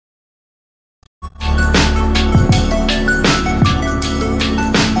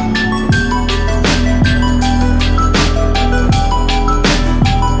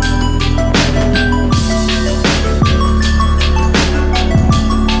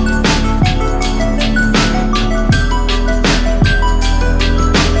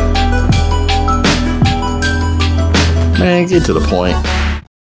Man, get to the point.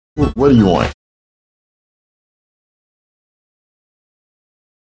 What do you want?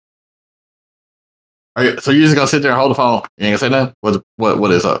 So you're just gonna sit there and hold the phone? You ain't gonna say nothing?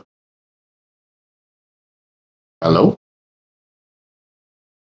 What is up? Hello?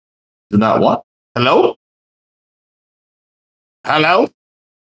 Do not want? Hello? Hello?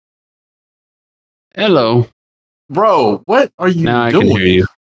 Hello. Bro, what are you now doing? I can hear you.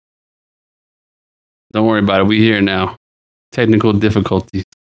 Don't worry about it. We here now. Technical difficulties.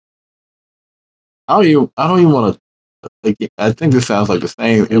 I don't even want to. I think this sounds like the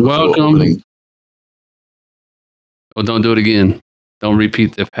same episode Welcome. opening. Oh, don't do it again. Don't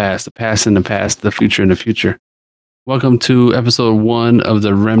repeat the past. The past in the past, the future in the future. Welcome to episode 1 of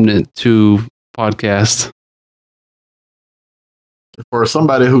the Remnant 2 podcast. For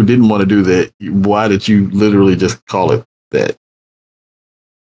somebody who didn't want to do that, why did you literally just call it that?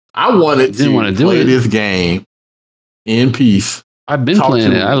 I wanted to play this game in peace. I've been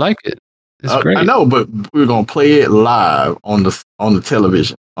playing it. I like it. It's great. I know, but we're gonna play it live on the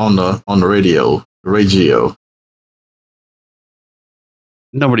television, on the radio.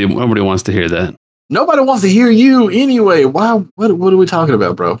 Nobody wants to hear that. Nobody wants to hear you anyway. Why? What are we talking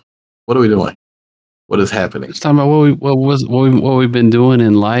about, bro? What are we doing? What is happening? Just talking about what we've been doing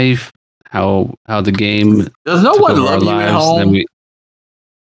in life. How the game. Does no one love you at home?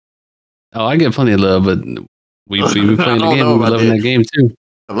 I get plenty of love, but we playing the game. We loving that game too.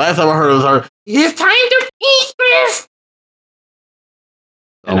 The last time I heard it was her. It's time to eat this.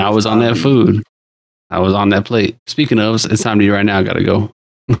 And I was on that food. I was on that plate. Speaking of, it's time to eat right now. I gotta go.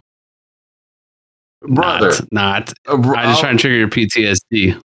 Brother, I'm just trying to trigger your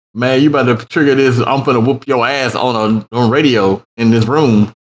PTSD. Man, you better trigger this. I'm gonna whoop your ass on radio in this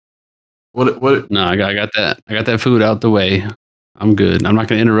room. What? No, I got that. I got that food out the way. I'm good. I'm not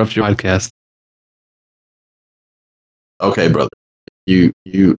gonna interrupt your podcast. Okay, brother. You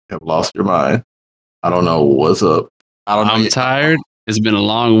have lost your mind. I don't know what's up. I'm tired. It's been a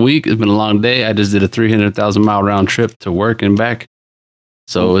long week. It's been a long day. I just did a 300,000 mile round trip to work and back.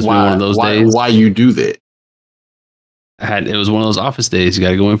 So it's been one of those days. Why you do that? It was one of those office days. You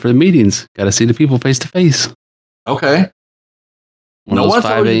got to go in for the meetings. Got to see the people face to face. Okay. No one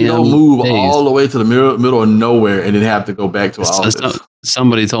told you don't move all the way to the middle of nowhere and then have to go back to an office.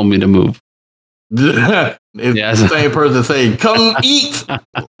 Somebody told me to move. It's the same person saying, "Come eat."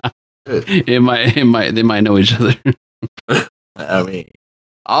 They might know each other. I mean,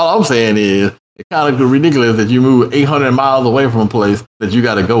 all I'm saying is it's kind of ridiculous that you move 800 miles away from a place that you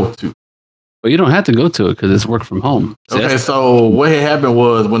got to go to. But you don't have to go to it because it's work from home. Okay, so what had happened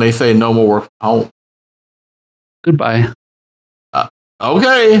was when they say no more work from home. Goodbye.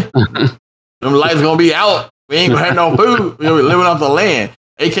 Okay. Them lights going to be out. We ain't going to have no food. We're living off the land.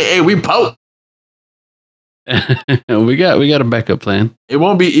 AKA we poke. we got a backup plan. It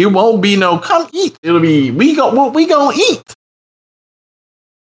won't be no come eat. It'll be we gonna eat.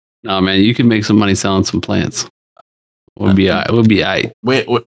 No, man, you can make some money selling some plants. We'll be all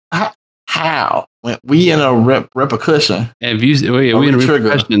right. How? When we in a repercussion. If you, we in a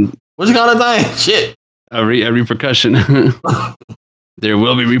repercussion. What you call that thing? Shit. A repercussion. There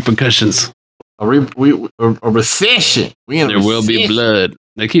will be repercussions. A recession. There will be blood.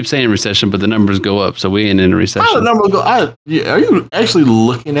 They keep saying recession, but the numbers go up, so we ain't in a recession. How the numbers go? Are you actually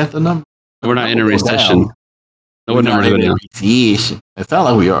looking at the number? We're not in a recession. No, what number go down? It sounds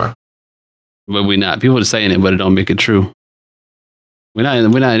like we are, but we're not. People are saying it, but it don't make it true. We're not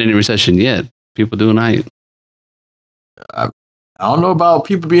in any recession yet. People doing all right. I don't know about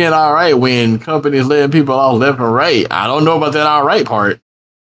people being all right when companies letting people off left and right. I don't know about that all right part.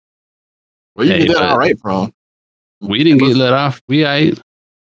 Where you get that all right from? We didn't get let off. We all right.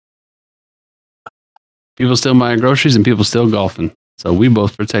 People still buying groceries and people still golfing. So we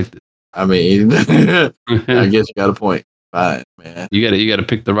both protected. I mean, I guess you got a point. Fine, man. You got to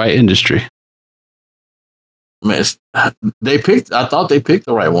pick the right industry. Man, I thought they picked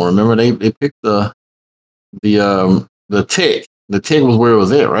the right one. Remember, they picked the tech. The tech was where it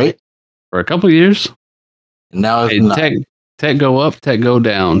was at, right? For a couple of years. And now it's not. Tech go up, tech go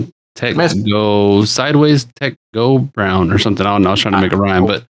down. Tech go sideways, tech go brown or something. I don't know. I was trying to make a rhyme,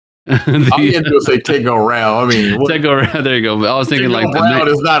 but all you had to do is say tech go round. I mean, tech go round. There you go. But I was thinking like brown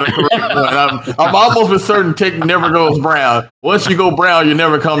is not a correct one. I'm almost certain tech never goes brown. Once you go brown, you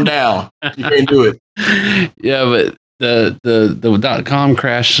never come down. You can't do it. Yeah, but the .com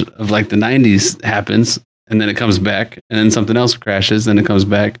crash of like the 90s happens, and then it comes back, and then something else crashes, and it comes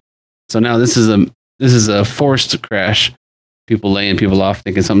back. So now this is a forced crash. People laying people off,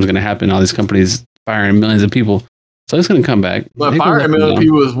 thinking something's going to happen. All these companies firing millions of people. So it's going to come back. But firing million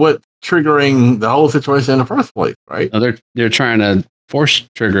people is what triggering the whole situation in the first place, right? No, they're trying to force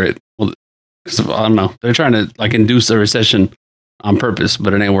trigger it. Well, I don't know. They're trying to like induce a recession on purpose,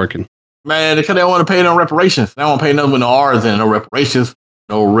 but it ain't working. Man, because they don't want to pay no reparations. They don't want to pay nothing with no R's and no reparations,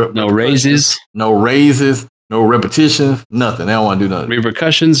 no raises, no raises, no repetitions, nothing. They don't want to do nothing.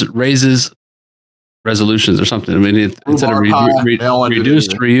 Repercussions, raises, resolutions, or something. I mean, instead of reduce,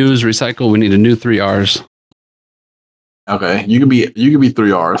 reuse, recycle, we need a new 3 R's. Okay, you can be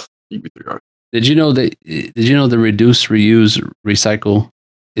 3 R's. You can be 3 R's. Did you know the reduce, reuse, recycle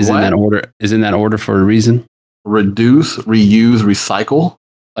is in that order? Is in that order for a reason? Reduce, reuse, recycle.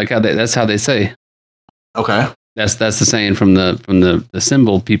 Like that's how they say. Okay. That's the saying from the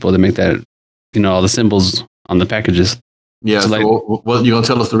symbol people that make that, all the symbols on the packages. Yeah. So what you gonna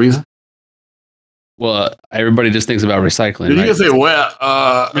tell us the reason? Well, everybody just thinks about recycling. Did you right? Say well?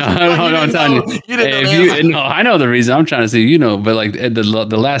 No, I'm telling you. You didn't know. I know the reason. I'm trying to say, but like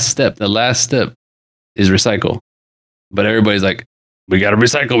the last step is recycle. But everybody's like, we got to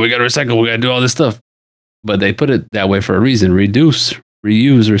recycle, we got to do all this stuff. But they put it that way for a reason. Reduce,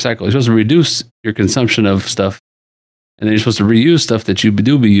 reuse, recycle. You're supposed to reduce your consumption of stuff, and then you're supposed to reuse stuff that you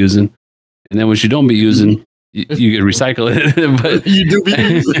do be using, and then what you don't be using, you can recycle it. But you do be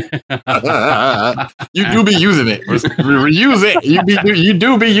using it. You do be using it. Reuse it. You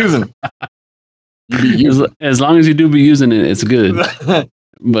do be using it. As long as you do be using it, it's good.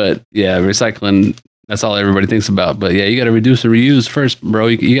 But yeah, recycling, that's all everybody thinks about. But yeah, you got to reduce and reuse first, bro.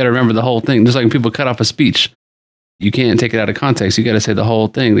 You got to remember the whole thing. Just like when people cut off a speech, you can't take it out of context. You got to say the whole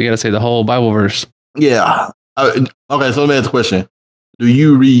thing. You got to say the whole Bible verse. Yeah. Okay, so let me ask a question. Do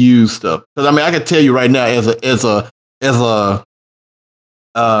you reuse stuff? Because I mean, I can tell you right now, as a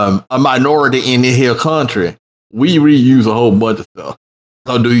minority in this here country, we reuse a whole bunch of stuff.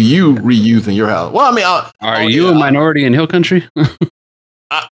 So, do you reuse in your house? Well, I mean, are you a minority in Hill Country?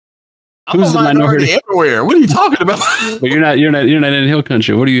 Who's the minority everywhere? What are you talking about? But you're not in Hill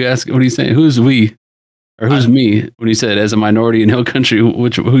Country. What are you asking? What are you saying? Who's we, or who's me? When you said as a minority in Hill Country, who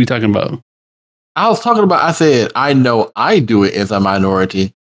are you talking about? I was talking about. I said I know I do it as a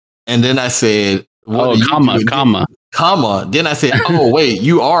minority, and then I said, comma. Then I said, oh wait,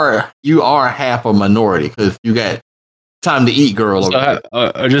 you are half a minority because you got time to eat, girl.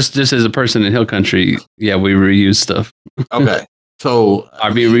 So, just as a person in Hill Country, yeah, we reuse stuff. Okay, so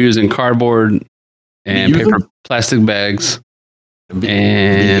I'll be reusing cardboard and paper, plastic bags,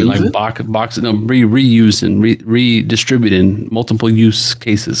 and like boxes. No, reusing, redistributing multiple use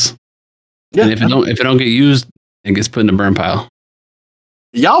cases. Yeah, and if it don't get used, it gets put in the burn pile.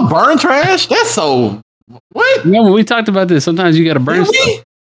 Y'all burn trash? That's so what? Yeah, when we talked about this, sometimes you got to burn stuff.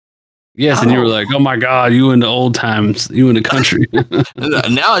 Yes, and you were like, "Oh my God, you in the old times, you in the country."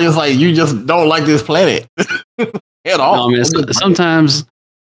 Now it's like you just don't like this planet at all. No, man, sometimes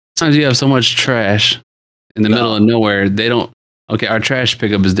you have so much trash in the middle of nowhere. They don't. Okay, our trash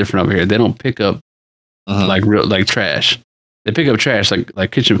pickup is different over here. They don't pick up like trash. They pick up trash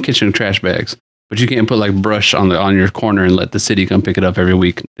like kitchen trash bags, but you can't put like brush on your corner and let the city come pick it up every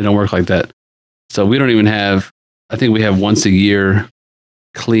week. They don't work like that. So we don't even have. I think we have once a year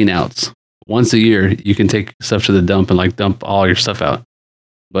clean outs. Once a year, you can take stuff to the dump and like dump all your stuff out.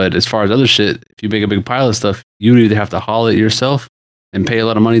 But as far as other shit, if you make a big pile of stuff, you either have to haul it yourself and pay a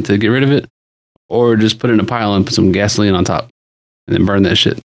lot of money to get rid of it, or just put it in a pile and put some gasoline on top and then burn that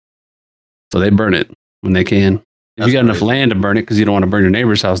shit. So they burn it when they can. If you got enough land to burn it, because you don't want to burn your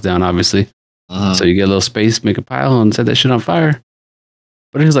neighbor's house down, obviously. So you get a little space, make a pile, and set that shit on fire.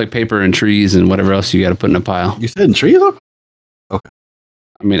 But it's like paper and trees and whatever else you got to put in a pile. You said trees? Okay.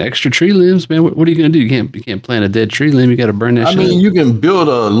 I mean, extra tree limbs, man. What are you gonna do? You can't plant a dead tree limb. You got to burn that shit. I mean, you can build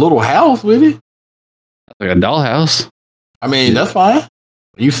a little house with it, like a dollhouse. I mean, that's fine.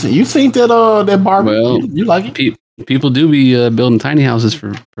 You think that Barbie? Well, you like it? People do be building tiny houses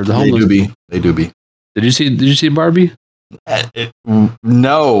for the homeless. They do be. Did you see Barbie?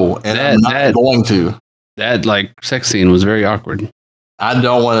 No, and I'm not going to. That like sex scene was very awkward. I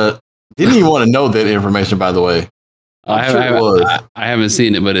don't want to. Didn't even want to know that information, by the way. I haven't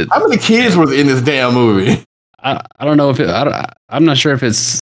seen it, but how many kids were in this damn movie? I don't know if I'm not sure if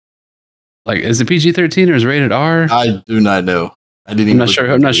it's like, is it PG-13 or is it rated R? I do not know. I'm not sure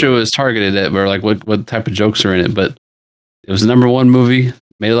it was targeted at, or like what type of jokes are in it. But it was the #1 movie,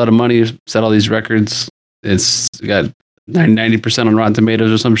 made a lot of money, set all these records. It's got 90% on Rotten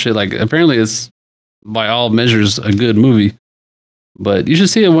Tomatoes or some shit. Like, apparently it's by all measures a good movie. But you should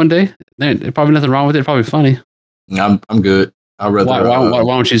see it one day. There's probably nothing wrong with it. It's probably funny. I'm good. I'd rather. Why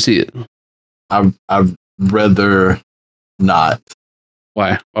don't you see it? I'd rather not.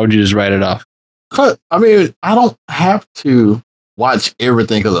 Why? Why would you just write it off? I mean, I don't have to watch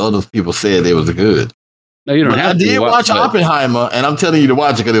everything because other people said it was good. No, you don't have to. I did watch Oppenheimer, and I'm telling you to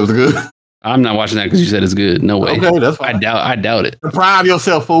watch it because it was good. I'm not watching that because you said it's good. No way. Okay, that's fine. I doubt it. Deprive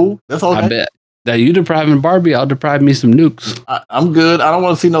yourself, fool. That's okay. I bet. That you depriving Barbie, I'll deprive me some nukes. I'm good. I don't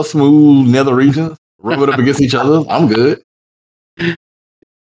want to see no smooth nether regions rubbing up against each other. I'm good.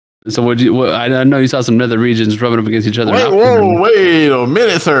 So I know you saw some nether regions rubbing up against each other. Wait a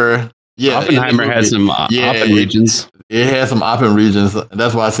minute, sir. Yeah, Oppenheimer has some open regions. It has some open regions.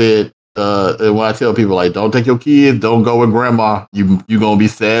 That's why I said when I tell people like, don't take your kids, don't go with grandma. You gonna be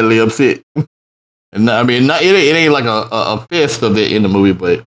sadly upset. And I mean, it ain't like a fest of it in the movie,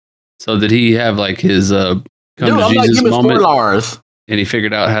 but. So did he have like his come to Jesus moment? Spoilers. And he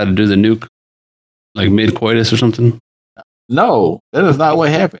figured out how to do the nuke, like mid coitus or something? No, that is not what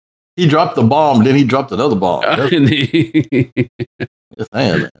happened. He dropped the bomb, then he dropped another bomb. Just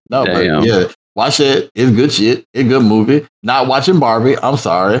saying, no, but yeah, watch it. It's good shit. It's a good movie. Not watching Barbie. I'm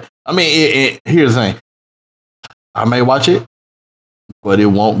sorry. I mean, here's the thing. I may watch it, but it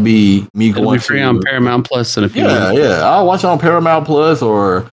won't be me It'll going be free on Paramount Plus in a few months. Yeah. I'll watch it on Paramount Plus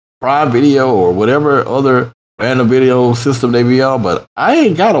or Prime Video or whatever other random video system they be on, but I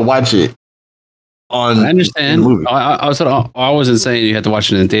ain't gotta watch it on. I understand. I wasn't saying you had to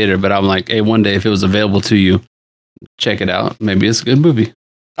watch it in the theater, but I'm like, hey, one day if it was available to you, check it out. Maybe it's a good movie.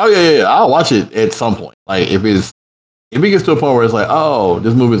 Oh yeah. I'll watch it at some point. Like if it gets to a point where it's like, oh,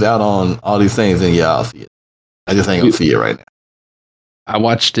 this movie's out on all these things, then yeah, I'll see it. I just ain't gonna see it right now. I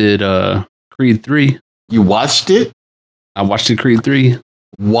watched it. Creed 3. You watched it? I watched it. Creed 3.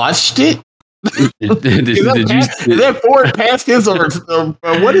 Watched it? Is that forward past tense or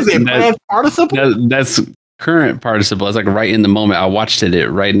what is it? Past participle? That's current participle. It's like right in the moment. I watched it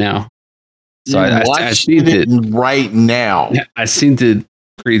right now. So I seen it right now. I seen it.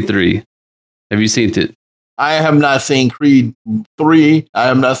 Creed 3. Have you seen it? I have not seen Creed 3. I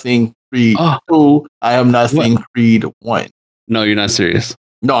have not seen Creed 2. I have not seen Creed 1. No, you're not serious.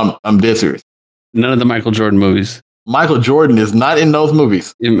 No, I'm dead serious. None of the Michael Jordan movies. Michael Jordan is not in those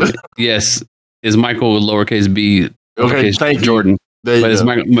movies. Yes, is Michael with lowercase b. Okay, thank Jordan. But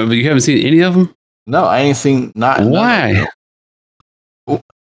you haven't seen any of them? No, I ain't seen not. Why? Why?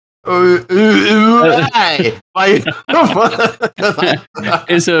 Like,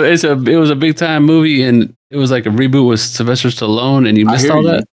 it was a big time movie, and it was like a reboot with Sylvester Stallone, and you missed all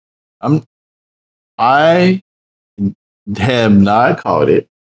that. I have not caught it.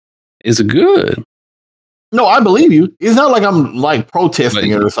 It's good. No, I believe you. It's not like I'm like protesting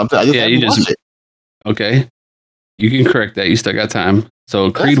it or something. I just haven't watched it. Okay, you can correct that. You still got time.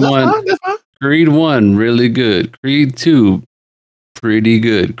 So Creed 1, Creed 1, really good. Creed 2, pretty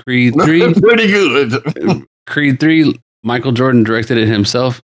good. Creed 3, pretty good. Creed 3, Michael Jordan directed it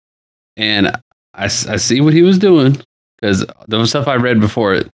himself, and I see what he was doing because the stuff I read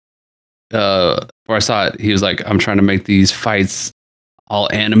before it, before I saw it, he was like, I'm trying to make these fights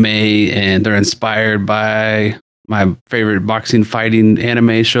all anime, and they're inspired by my favorite boxing fighting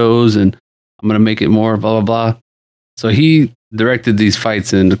anime shows, and I'm gonna make it more blah blah blah. So he directed these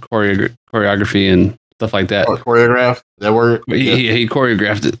fights and choreography and stuff like that. Choreographed that word. He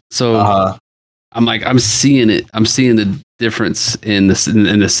choreographed it. So I'm like, I'm seeing it. I'm seeing the difference in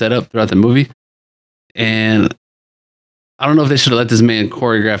the setup throughout the movie, and I don't know if they should have let this man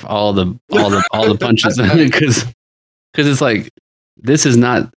choreograph all the punches because it's like, this is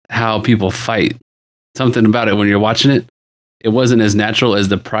not how people fight. Something about it when you're watching it, it wasn't as natural as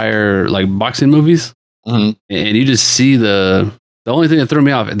the prior like boxing movies. Mm-hmm. And you just see the only thing that threw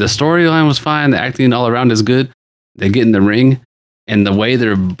me off. The storyline was fine. The acting all around is good. They get in the ring, and the way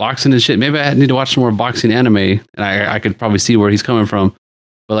they're boxing and shit. Maybe I need to watch some more boxing anime, and I could probably see where he's coming from.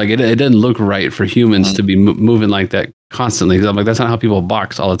 But like, it doesn't look right for humans to be moving like that constantly. Because I'm like, that's not how people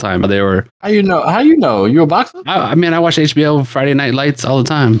box all the time. They were. How you know? You a boxer? I mean, I watch HBO Friday Night Lights all the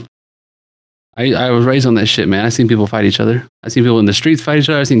time. I was raised on that shit, man. I seen people fight each other. I seen people in the streets fight each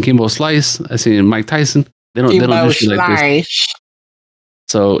other. I seen Kimbo Slice. I seen Mike Tyson. They don't do shit like this.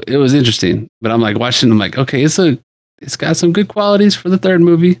 So it was interesting. But I'm like watching. I'm like, okay, it's got some good qualities for the third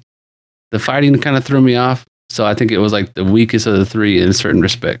movie. The fighting kind of threw me off. So I think it was like the weakest of the three in a certain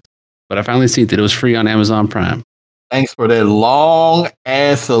respect. But I finally seen that it was free on Amazon Prime. Thanks for that long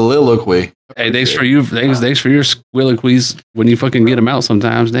ass soliloquy. Hey, thanks for you. Thanks for your soliloquies when you fucking get them out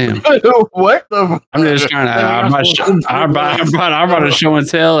sometimes. Damn. What the? I'm just trying to. I'm about to show and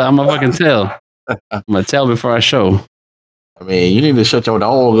tell. I'm gonna fucking tell. I'm gonna tell before I show. I mean, you need to shut your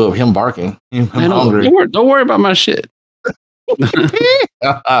dog up. Him barking. I'm hungry. Don't worry about my shit.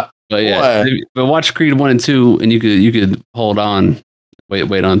 But yeah, but watch Creed 1 and 2, and you could hold on.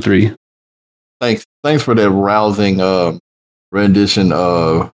 Wait on 3. Thanks for that rousing rendition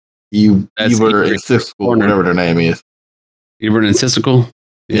of Eber and Siskel, whatever their name is. Ebert and Siskel.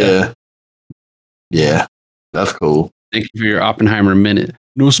 Yeah, that's cool. Thank you for your Oppenheimer minute.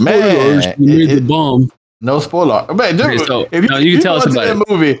 No spoilers. Man, You made the bomb. No spoiler. Man, dude, Okay, so, if you can tell us about that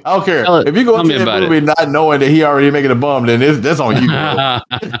movie, I don't care. If you go into that movie not knowing that he already making a bomb, then that's on you, bro.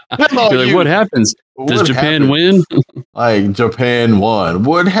 That's on you. Like, what happens? Does Japan win? Like, Japan won.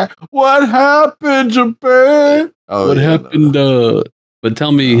 What happened, Japan? Oh, what happened? But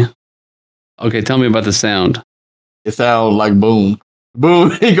tell me, tell me about the sound. It sounds like boom.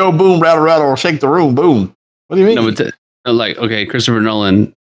 Boom. He go boom, rattle, rattle, or shake the room. Boom. What do you mean? No, but Christopher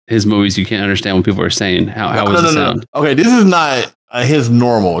Nolan, his movies, you can't understand what people are saying. How was the sound? No. Okay, this is not his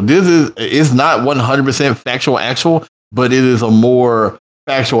normal. It's not 100% factual actual, but it is a more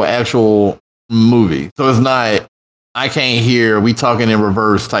factual actual movie. So it's not, I can't hear, we talking in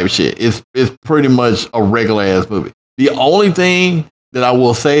reverse type shit. It's pretty much a regular ass movie. The only thing that I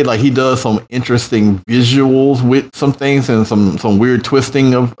will say, like, he does some interesting visuals with some things and some weird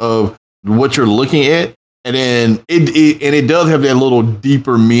twisting of what you're looking at. And then it does have that little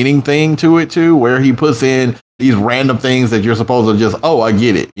deeper meaning thing to it too, where he puts in these random things that you're supposed to just, oh, I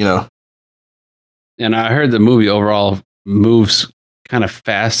get it, you know. And I heard the movie overall moves kind of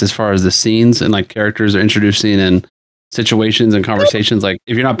fast as far as the scenes and like characters are introducing and situations and conversations. Like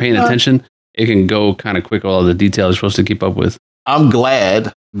if you're not paying attention, it can go kind of quick. All the details you're supposed to keep up with. I'm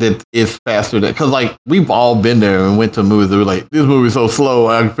glad that it's faster because like we've all been there and went to movies that were like, this movie's so slow,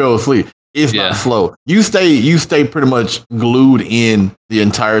 I fell asleep. It's not slow. You stay pretty much glued in the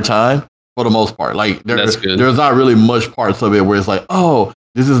entire time for the most part. Like there's not really much parts of it where it's like, oh,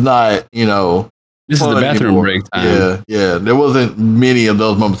 this is not, you know, this is the bathroom break time. Yeah. There wasn't many of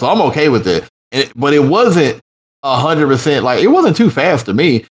those moments, so I'm okay with it. But it wasn't 100%. Like it wasn't too fast to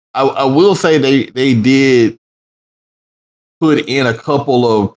me. I will say they did put in a couple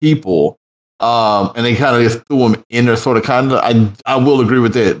of people. And they kind of just threw them in there, sort of, kind of. I will agree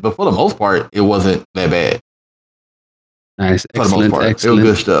with that, but for the most part, it wasn't that bad. Nice, for excellent. It was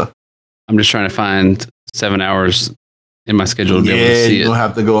good stuff. I'm just trying to find 7 hours in my schedule to be able to see it. You don't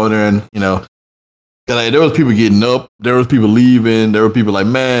have to go in there and like, there was people getting up, there was people leaving, there were people like,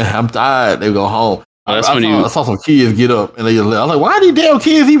 man, I'm tired. They go home. I saw some kids get up and I was like, why are these damn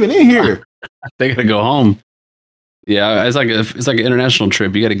kids even in here? They gotta go home. Yeah, it's like an international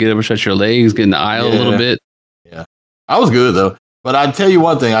trip. You got to get up and stretch your legs, get in the aisle a little bit. Yeah, I was good though. But I tell you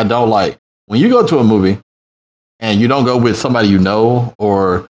one thing I don't like: when you go to a movie and you don't go with somebody you know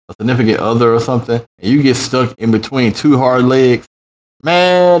or a significant other or something, and you get stuck in between two hard legs.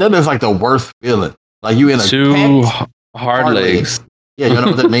 Man, that is like the worst feeling. Like you in a two hard legs. Yeah, you know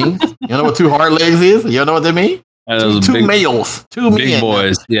what that means? You know what two hard legs is? You know what that means? Two males, two big men,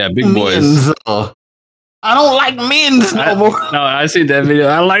 boys. Yeah, big boys. I don't like men no more. No, I see that video.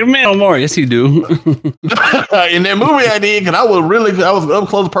 I don't like men no more. Yes, you do. In that movie I did, because I was up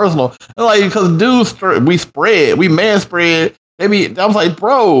close personal. Like, because dudes, we man spread. I was like,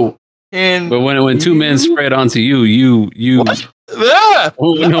 bro. And but when two men spread onto you. What? Yeah.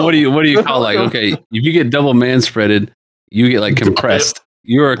 No, what do you call like? Okay, if you get double man spreaded, you get like compressed.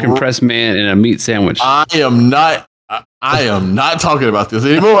 You're a compressed man in a meat sandwich. I am not talking about this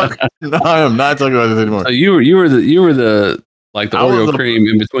anymore. No, I am not talking about this anymore. So you were the like the Oreo cream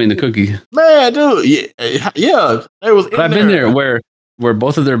in between the cookie. Man, dude, yeah. I've been there where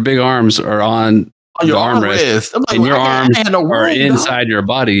both of their big arms are on your armrest, like, and your arms are inside your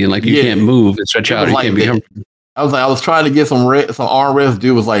body, and like you can't move and stretch out. You can't be comfortable. I was trying to get some armrest.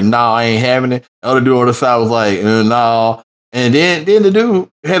 Dude was like, "Nah, I ain't having it." The other dude on the side was like, "Nah." And then the dude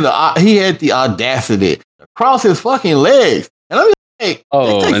had the audacity to cross his fucking legs, and I'm like,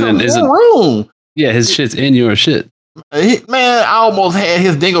 "Oh, and then is it room?" Yeah, his shit's in your shit. Man, I almost had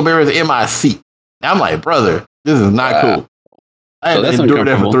his dingleberries in my seat. I'm like, brother, this is not cool. I had to endure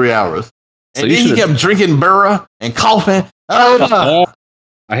that for 3 hours, and then he kept drinking burra and coughing. I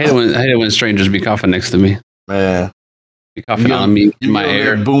hate it when strangers be coughing next to me. Man, be coughing on me in my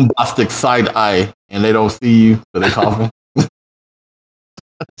ear. Boombastic side eye, and they don't see you, so they coughing.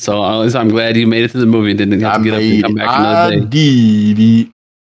 So I'm glad you made it to the movie and didn't have to get up and come back another day.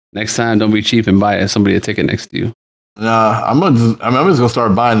 Next time, don't be cheap and buy somebody a ticket next to you. Nah, I'm just gonna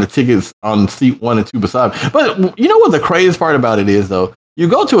start buying the tickets on seat 1 and 2 beside me. But you know what the craziest part about it is, though? You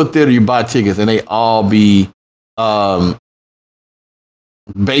go to a theater, you buy tickets, and they all be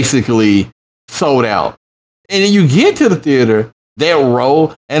basically sold out. And then you get to the theater, that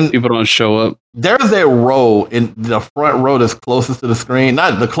row, and people don't show up. There's that row in the front row that's closest to the screen,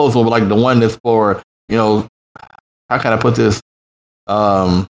 not the close one, but like the one that's for, how can I put this?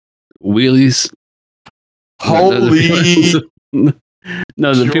 wheelies. Holy.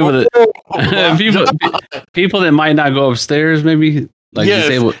 No, the people that people that might not go upstairs, maybe like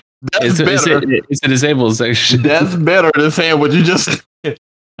disabled. That's better. It's a disabled section. That's better than saying what you just said.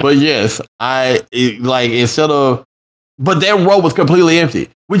 But yes, instead of, but that row was completely empty,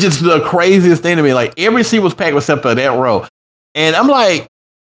 which is the craziest thing to me. Like every seat was packed except for that row, and I'm like,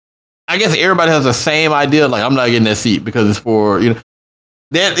 I guess everybody has the same idea. Like I'm not getting that seat because it's for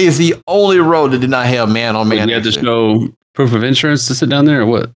That is the only row that did not have man on man. You had to show proof of insurance to sit down there, or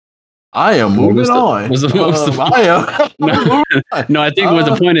what? I am moving on. No, I think what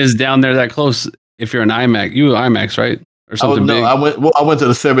the point is down there that close. If you're an IMAX, IMAX, right, or something big. I went to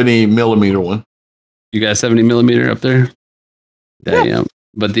the 70 millimeter one. You got 70 millimeter up there. Damn. Yeah.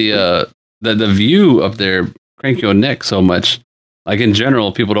 But the view up there crank your neck so much. Like in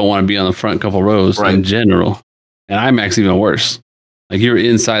general, people don't want to be on the front couple rows. Right. In general, and IMAX even worse. Like you're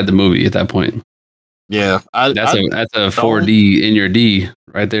inside the movie at that point. Yeah, that's a 4D in your D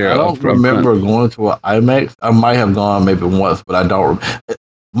right there. I don't remember going to an IMAX. I might have gone maybe once, but I don't.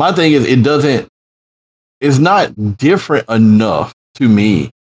 My thing is, it's not different enough to me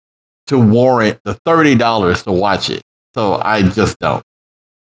to warrant the $30 to watch it. So I just don't.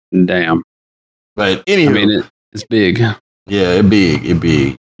 Damn. But anyway, I mean, it's big. Yeah, it's big. It's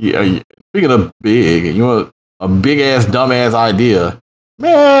big. Yeah, speaking of big, you know, a big ass dumbass idea.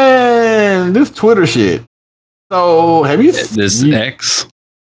 Man, this Twitter shit. So, have you this X?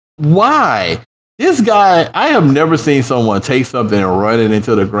 Why? This guy, I have never seen someone take something and run it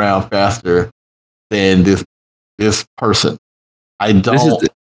into the ground faster than this person. I don't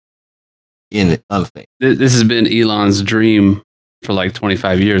understand. This has been Elon's dream for like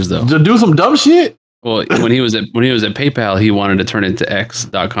 25 years, though. To do some dumb shit? Well, when he was at PayPal, he wanted to turn it to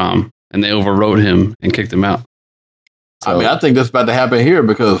X.com, and they overrode him and kicked him out. So, I mean, I think that's about to happen here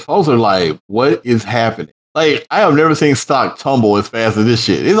because folks are like, what is happening? Like, I have never seen stock tumble as fast as this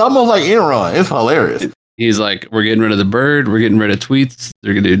shit. It's almost like Enron. It's hilarious. He's like, we're getting rid of the bird. We're getting rid of tweets.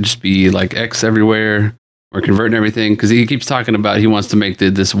 They're going to just be like X everywhere. We're converting everything. Because he keeps talking about he wants to make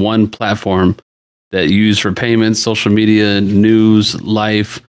this one platform that you use for payments, social media, news,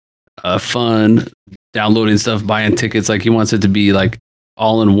 life, fun, downloading stuff, buying tickets. Like, he wants it to be like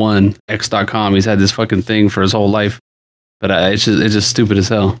all in one, X.com. He's had this fucking thing for his whole life. But it's just stupid as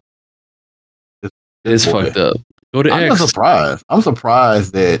hell. It's fucked up. Go to X. I'm surprised. I'm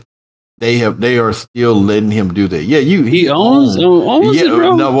surprised that they are still letting him do that. Yeah, he owns it,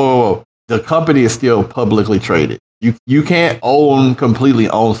 bro. No, whoa. The company is still publicly traded. You can't completely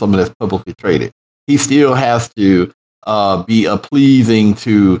own something that's publicly traded. He still has to be pleasing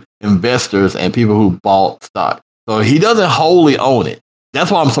to investors and people who bought stock. So he doesn't wholly own it.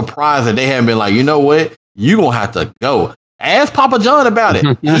 That's why I'm surprised that they haven't been like, you know what, you're gonna have to go. Ask Papa John about it.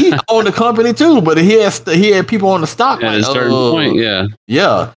 He owned the company too, but he had people on the stock. At a certain point,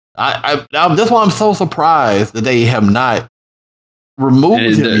 yeah. That's why I'm so surprised that they have not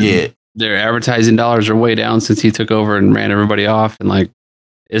removed him yet. Their advertising dollars are way down since he took over and ran everybody off, and like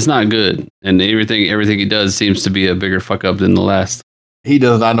it's not good. And everything he does seems to be a bigger fuck up than the last. He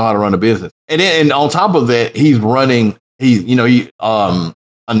does not know how to run a business, and on top of that, he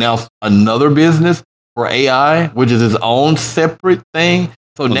announced another business for AI, which is his own separate thing.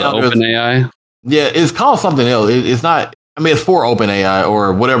 So now OpenAI. Yeah, it's called something else. It's not. I mean, it's for OpenAI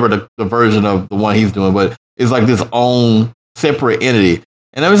or whatever the version of the one he's doing, but it's like this own separate entity.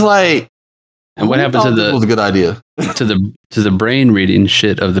 And I was like, and what happened to was a good idea to the brain reading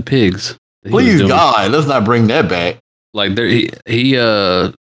shit of the pigs? Please God, let's not bring that back. Like he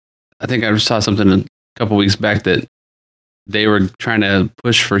I think I saw something a couple weeks back that they were trying to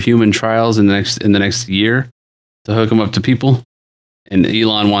push for human trials in the next year to hook them up to people, and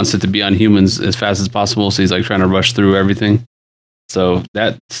Elon wants it to be on humans as fast as possible. So he's like trying to rush through everything. So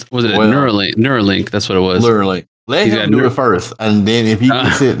that was it. Neuralink. That's what it was. Neuralink. Let him do it first, and then if he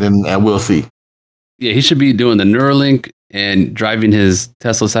gets it, then we'll see. Yeah, he should be doing the Neuralink and driving his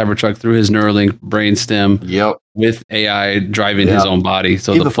Tesla Cybertruck through his Neuralink brainstem. Yep. With AI driving his own body.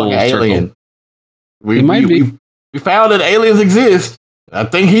 So he's the full alien. Circle. He might be. We found that aliens exist. I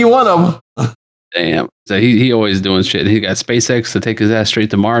think he one of them. Damn. So he always doing shit. He got SpaceX to take his ass straight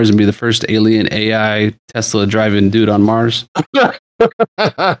to Mars and be the first alien AI Tesla driving dude on Mars.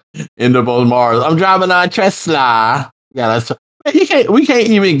 End up on Mars. I'm driving on Tesla. Yeah, that's. We can't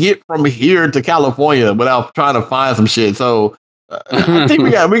even get from here to California without trying to find some shit. So I think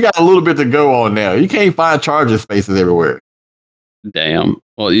we got a little bit to go on now. You can't find charging spaces everywhere. Damn.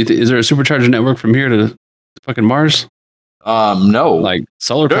 Well, is there a supercharger network from here to fucking Mars? No. Like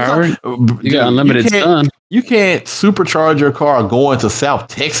solar There's power? not- You got unlimited sun. You can't supercharge your car going to South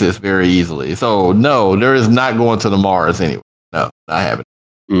Texas very easily. So no, there is not going to the Mars anyway. No, I haven't.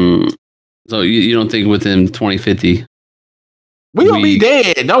 So you don't think within 2050? We gonna be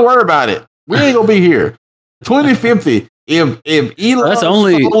dead. Don't worry about it. We ain't gonna be here. 2050. If Elon That's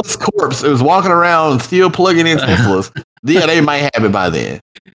only- Musk's corpse is walking around still plugging in Teslas, yeah, they might have it by then.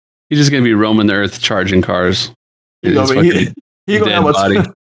 He's just gonna be roaming the earth charging cars. He gonna, he gonna have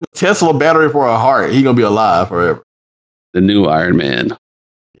a Tesla battery for a heart. He gonna be alive forever. The new Iron Man.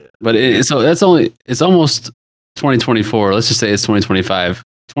 Yeah. But it's almost 2024. Let's just say it's 2025.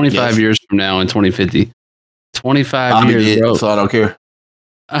 25 years from now in 2050. 25 years, dead, bro. so I don't care.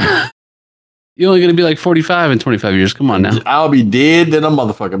 You're only gonna be like 45 in 25 years. Come on now. I'll be dead than a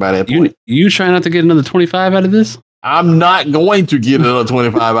motherfucker by that point. You try not to get another 25 out of this? I'm not going to get another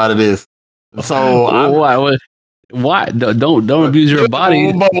 25 out of this. So why? Don't abuse your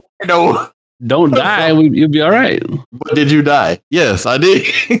body. No. Don't die. You'll be all right. But did you die? Yes, I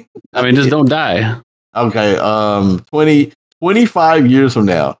did. I mean, just don't die. Okay. 25 years from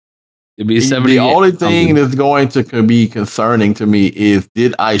now. It'll be 70. The only thing that's going to be concerning to me is,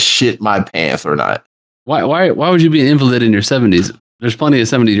 did I shit my pants or not? Why would you be an invalid in your 70s? There's plenty of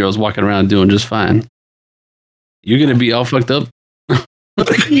 70-year-olds walking around doing just fine. You're gonna be all fucked up.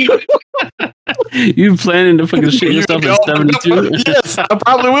 You planning to fucking shit yourself at 72? Yes, I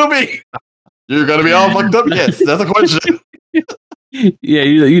probably will be. You're gonna be all fucked up? Yes, that's a question. Yeah,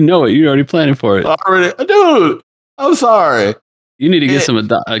 you know it. You're already planning for it. Dude, I'm sorry. You need to get some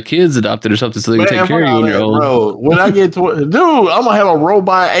kids adopted or something so they can take care of you when you're old. Bro, when I get to dude, I'm gonna have a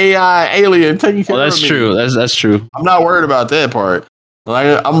robot AI alien taking care of me. That's true. That's true. I'm not worried about that part.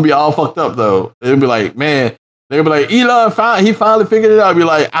 Like, I'm gonna be all fucked up though. It'll be like, man, they'll be like, Elon finally figured it out. I'll be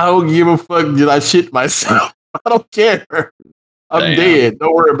like, I don't give a fuck. Did I shit myself? I don't care. I'm dead.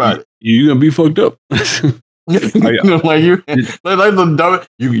 Don't worry about it. You gonna be fucked up. Like you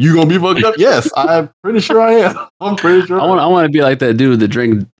gonna be fucked up? Yes, I'm pretty sure I am. I'm pretty sure. I want to be like that dude that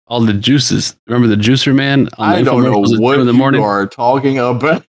drank all the juices. Remember the juicer man? I don't know what in the morning you are talking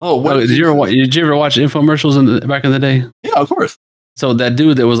about. Did you ever watch infomercials back in the day? Yeah, of course. So that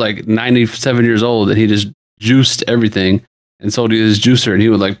dude that was like 97 years old and he just juiced everything and sold you his juicer and he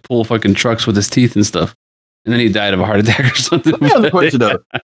would like pull fucking trucks with his teeth and stuff. And then he died of a heart attack or something. Let me ask a question though.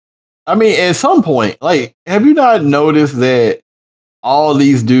 I mean, at some point, like, have you not noticed that all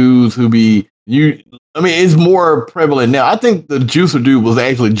these dudes who it's more prevalent now. I think the juicer dude was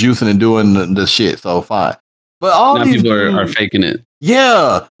actually juicing and doing the shit, so fine. But all now these people dudes, are faking it.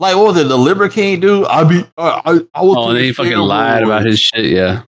 Yeah, like what was it? The Liver King dude. I was. And then he fucking lied about his shit.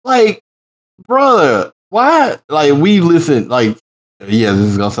 Yeah, like, brother, why? Like, we listen. Like, yeah, this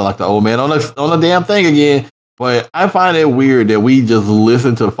is gonna sound like the old man on the damn thing again. But I find it weird that we just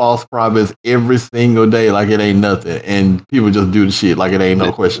listen to false prophets every single day like it ain't nothing, and people just do the shit like it ain't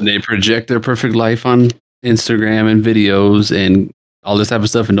no question. They project their perfect life on Instagram and videos and all this type of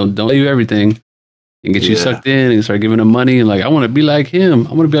stuff, and don't tell you everything, and get you sucked in and start giving them money. And like, I want to be like him.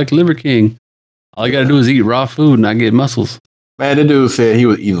 I want to be like Liver King. All I got to do is eat raw food and not get muscles. Man, the dude said he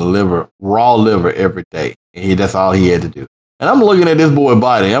was eating raw liver every day, and that's all he had to do. And I'm looking at this boy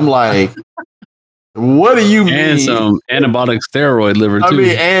body. I'm like, what do you mean? And some anabolic steroid liver too. I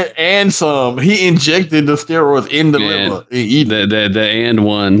mean, and some. He injected the steroids in the liver. The and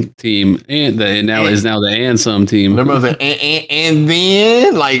one team, and now the and some team. Remember the and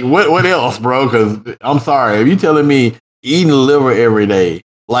then like what else, bro? Because I'm sorry, if you telling me eating liver every day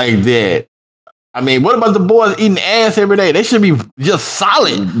like that. I mean, what about the boys eating ass every day? They should be just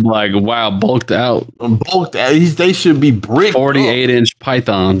solid. Like, wow, bulked out. They should be brick. 48-inch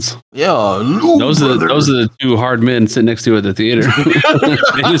pythons. Yeah. Those are the two hard men sitting next to you at the theater.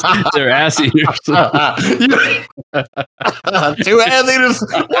 They're ass eaters. Two ass eaters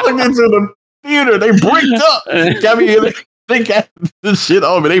walking into the theater. They bricked up. Got me they got this shit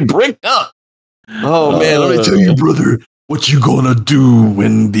on me. They bricked up. Oh, man, let me tell you, brother. What you gonna do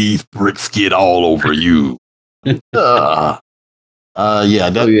when these bricks get all over you? Them guys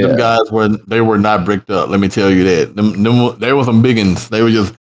were not bricked up. Let me tell you that. They were some biggins. They were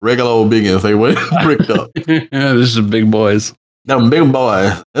just regular old biggins. They weren't bricked up. Yeah, this is big boys. Them big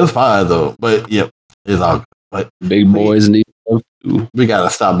boys. It's fine though. But yeah, it's all good. But big boys need love too. We gotta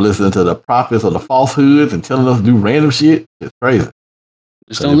stop listening to the prophets or the falsehoods and telling us to do random shit. It's crazy.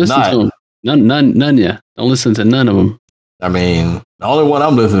 Just don't listen to them. None. Yeah, don't listen to none of them. I mean, the only one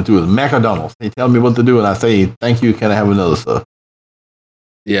I'm listening to is McDonald's. They tell me what to do, and I say, thank you, can I have another stuff?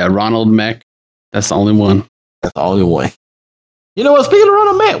 Yeah, Ronald Mac. That's the only one. That's the only one. You know what? Speaking of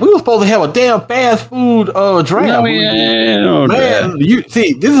running, man, we were supposed to have a damn fast food draft. No, yeah, Man, you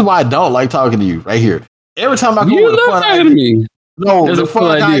see, this is why I don't like talking to you right here. Every time I come you with a love fun talking to idea, me. no, That's the a cool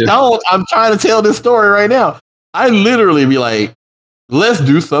fuck I idea. don't. I'm trying to tell this story right now. I literally be like, let's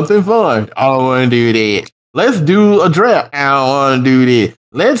do something fun. I don't want to do that. Let's do a draft. I don't want to do that.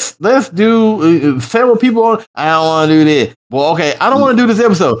 Let's do several people on. I don't want to do that. Well, okay, I don't want to do this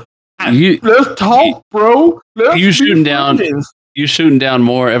episode. Let's talk, bro. You shooting down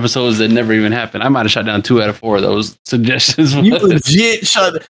more episodes that never even happened. I might have shot down 2 out of 4 of those suggestions. You legit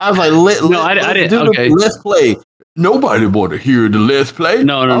shut. I was like, I didn't. Okay, let's play. Nobody want to hear the let's play.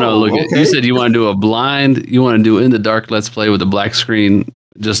 No. Look, okay. You said you want to do a blind. You want to do in the dark let's play with a black screen,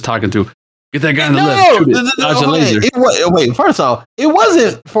 just talking through. Get that guy on the left. Dodge a laser. Wait, first off, it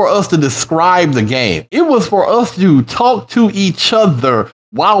wasn't for us to describe the game. It was for us to talk to each other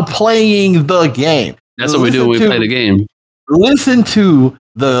while playing the game. That's what we do when we play the game. Listen to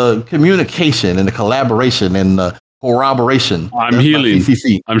the communication and the collaboration and the corroboration. I'm healing.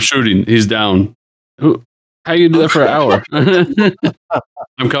 CCC. I'm shooting. He's down. How you do that for an hour?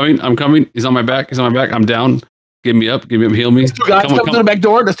 I'm coming. He's on my back. I'm down. Give me up. Heal me. There's 2 guys come to the back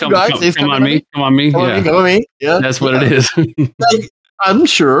door. There's 2 guys. Come on me. Come on me. Yeah. That's what it is. Like, I'm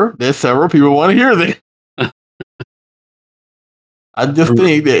sure that several people want to hear that. I just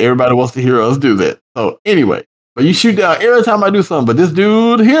think that everybody wants to hear us do that. So anyway, but you shoot down every time I do something. But this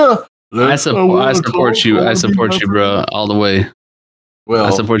dude here, I support you. I support you, bro, all the way. Well, I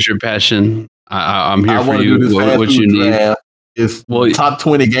support your passion. I'm here for you. What you need? It's top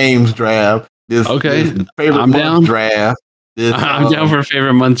 20 games draft. This favorite month draft. I'm down for a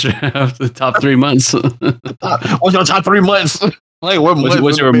favorite month draft. The top 3 months. What's your top 3 months? Like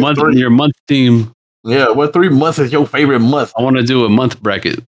what's your month theme? Yeah, what 3 months is your favorite month? I want to do a month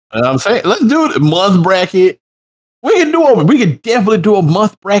bracket. I'm saying let's do a month bracket. We can definitely do a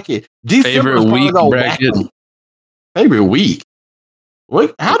month bracket. Favorite week bracket. Favorite week.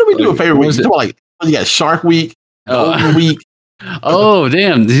 What? How do we do a favorite week? You got Shark Week, Golden Week. Oh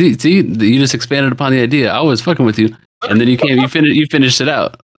damn! See, you just expanded upon the idea. I was fucking with you, and then you came. You finished it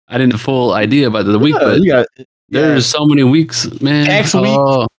out. I didn't have a full idea about the week, but there's so many weeks, man. Tax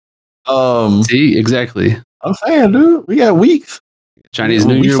week. See, exactly. I'm saying, dude, we got weeks. Chinese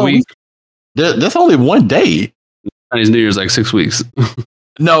New Year week. That's only one day. Chinese New Year is like 6 weeks.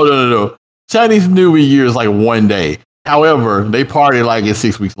 No. Chinese New Year is like one day. However, they party like it's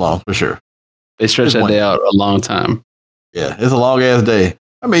 6 weeks long for sure. They stretch that day out a long time. Yeah, it's a long ass day.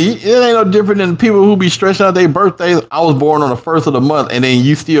 I mean, it ain't no different than people who be stretching out their birthdays. I was born on the 1st of the month, and then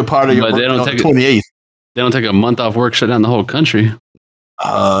you still party your birthday on the 28th. They don't take a month off work, shut down the whole country.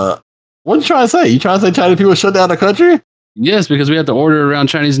 What are you trying to say? You trying to say Chinese people shut down the country? Yes, because we have to order around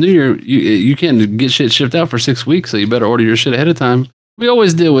Chinese New Year. You can't get shit shipped out for 6 weeks, so you better order your shit ahead of time. We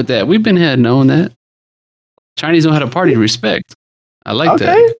always deal with that. We've been had knowing that. Chinese know how to party respect. I like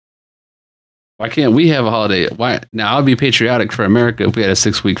that. Why can't we have a holiday? Why now? I'd be patriotic for America if we had a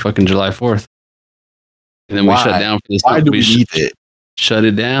 6-week fucking July 4th, and then we shut down for this. Why do we need it? Shut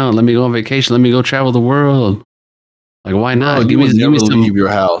it down. Let me go on vacation. Let me go travel the world. Like why not? Bro, give me some. Leave your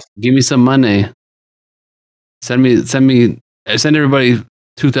house. Give me some money. Send everybody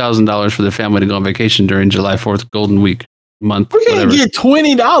 $2,000 for their family to go on vacation during July 4th Golden Week month. We can't get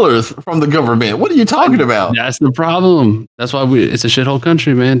 $20 from the government. What are you talking about? That's the problem. That's why it's a shithole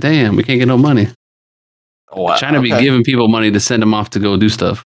country, man. Damn, we can't get no money. China be giving people money to send them off to go do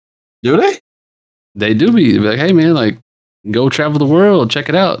stuff. Do they? They do be like, hey man, like go travel the world, check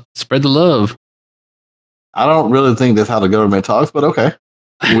it out, spread the love. I don't really think that's how the government talks, but okay,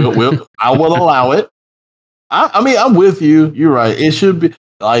 I will allow it. I mean, I'm with you. You're right. It should be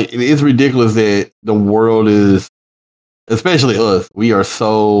like it's ridiculous that the world is, especially us. We are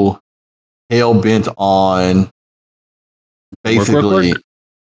so hell bent on basically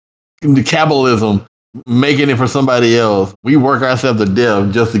the capitalism, making it for somebody else. We work ourselves to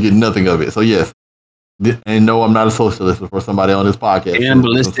death just to get nothing of it. So yes, and no, I'm not a socialist for somebody on this podcast.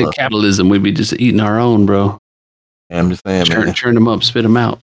 Animalistic capitalism. We'd be just eating our own, bro. Yeah, I'm just saying, man. Churn them up, spit them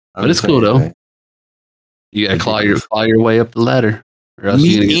out. But it's cool though. Man. You gotta claw your way up the ladder, or else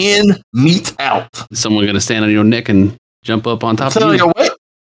meat in, meat out. Someone gonna stand on your neck and jump up on top of you. Your what?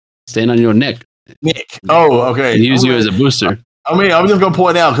 Stand on your neck. Oh, okay. And use you as a booster. I mean, I'm just gonna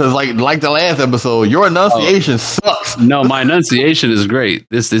point out because, like the last episode, your enunciation sucks. No, my enunciation is great.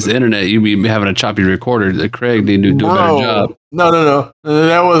 This internet, you be having a choppy recorder. Craig need to do a better job. No,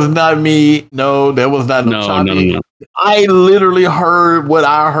 that was not me. No, that was not choppy. No. I literally heard what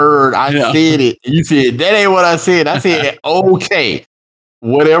I heard. I said it. You said that ain't what I said. I said okay,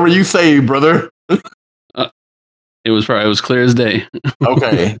 whatever you say, brother. It was clear as day.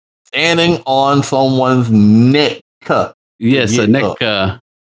 Okay. Standing on someone's neck. Yes, a Get neck. up.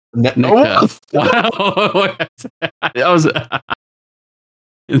 Neck. Oh, That was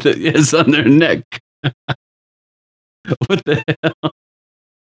yes on their neck. What the hell?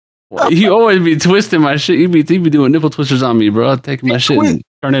 Why, you always be twisting my shit. You be doing nipple twisters on me, bro. I'll take my shit and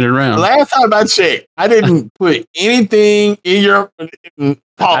turn it around. last time I checked, I didn't put anything in your pause.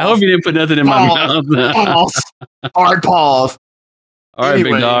 I hope you didn't put nothing in my mouth. Pause. Hard pause. All right,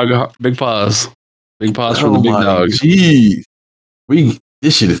 Anyway. big dog. Big pause. Big pause for the big dog. Jeez.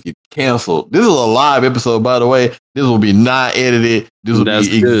 This shit is getting canceled. This is a live episode, by the way. This will be not edited. This will That's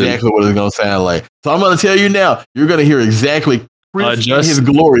be good. exactly what it's gonna sound like. So I'm gonna tell you now, you're gonna hear exactly Chris and Adjust- his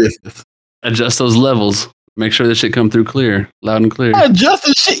gloriousness. Adjust those levels. Make sure this shit come through clear, loud and clear. Adjust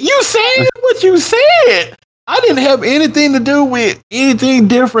the shit. You said what you said. I didn't have anything to do with anything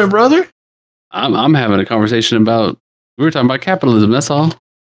different, brother. I'm having a conversation about. We were talking about capitalism. That's all.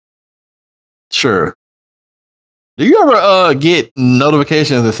 Sure. Do you ever get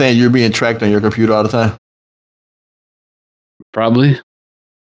notifications that saying you're being tracked on your computer all the time? Probably.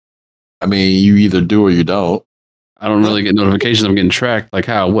 I mean, you either do or you don't. I don't really get notifications. I'm getting tracked. Like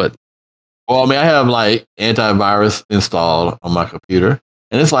how? What? Well, I mean, I have like antivirus installed on my computer,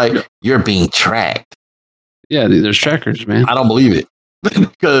 and it's like you're being tracked. Yeah, there's trackers, man. I don't believe it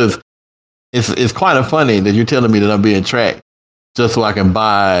because it's kind of funny that you're telling me that I'm being tracked just so I can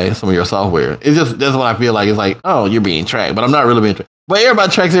buy some of your software. It's just that's what I feel like. It's like, oh, you're being tracked, but I'm not really being tracked. But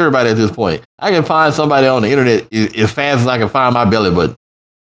everybody tracks everybody at this point. I can find somebody on the internet as fast as I can find my belly button.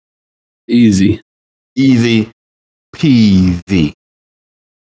 Easy. Easy peasy.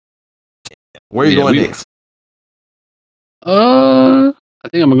 Where are you going next? I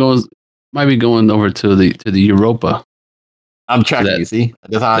think might be going over to the Europa. I'm tracking you, see?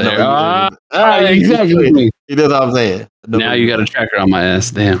 That's how I know. Exactly. That's what I'm saying. Now you got a tracker on my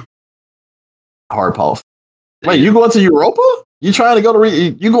ass. Damn. Hard pause. Wait, you going to Europa? You trying to go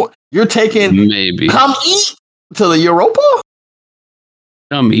to you're taking Maybe. Come eat to the Europa?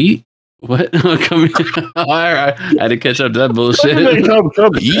 Come eat? What? Come eat. I had to catch up to that bullshit.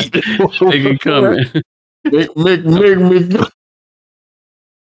 Come eat. They can come.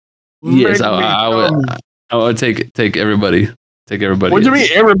 Yes, I would take everybody. Take everybody. What do you mean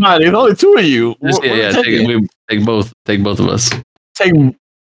everybody? There's only two of you. Take both of us. Take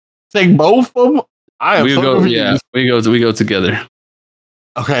both of them. We go together.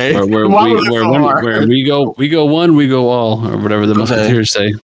 Okay. Where we go one, we go all, or whatever the Musketeers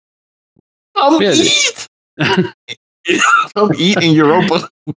say. Come eat. Come eat in Europa.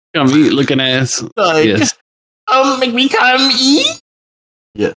 Come eat, looking ass. Like, yes. Make me come eat.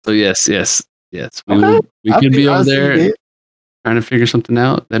 Yeah. So yes. We could be over there trying to figure something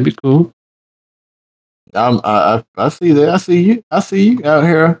out. That'd be cool. I see that. I see you out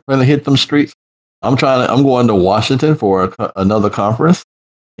here trying to hit them streets. I'm going to Washington for another conference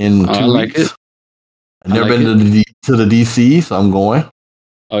in 2 weeks. It. I've never been to the DC, so I'm going.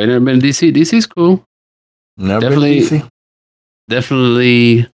 Oh, you never been to DC? DC's cool. Never been to DC.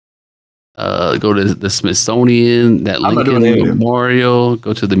 Definitely go to the Smithsonian, that Lincoln Memorial,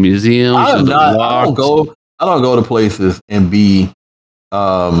 go to the museum. I don't go to places and be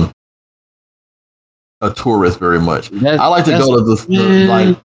a tourist very much. I like to go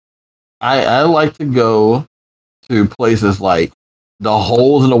to I like to go to places like the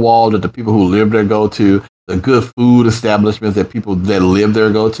holes in the wall that the people who live there go to, the good food establishments that people that live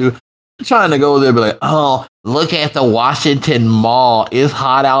there go to. I'm trying to go there and be like, oh, look at the Washington Mall. It's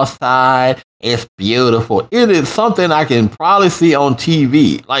hot outside. It's beautiful. It is something I can probably see on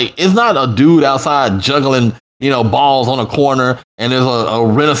TV. Like, it's not a dude outside juggling, balls on a corner and there's a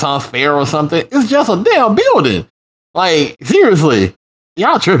Renaissance fair or something. It's just a damn building. Like, seriously,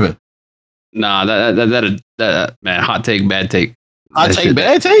 y'all tripping. Nah, that man, hot take, bad take. Hot take,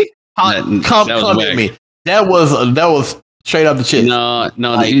 bad take? Come at me. That was straight up the shit. No,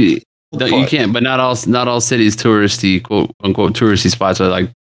 like, you can't. But not all cities touristy, quote unquote touristy spots are like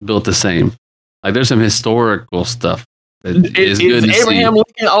built the same. Like there's some historical stuff that is good to Abraham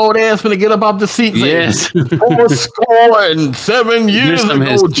Lincoln old ass gonna get up off the seat? Yes. 407 years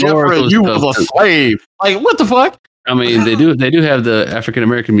ago, Jeffrey, you was a slave. Like what the fuck? I mean, they do have the African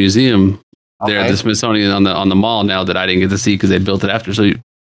American Museum there at the Smithsonian on the mall now that I didn't get to see because they built it after. So you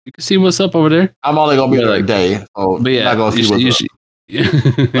can see what's up over there. I'm only gonna be there a day, but yeah, I'm not gonna see what's up. You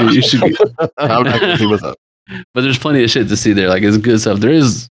should. I'm not gonna see what's up. But there's plenty of shit to see there. Like it's good stuff. There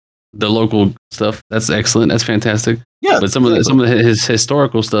is the local stuff. That's excellent. That's fantastic. Yeah. But some of his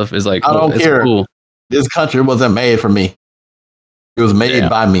historical stuff is like I don't care. Cool. This country wasn't made for me. It was made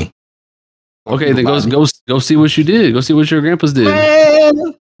by me. Okay, then go see what you did. Go see what your grandpas did.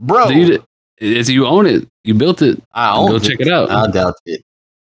 Man, bro. You own it. You built it. I own go it. check it out. I doubt it.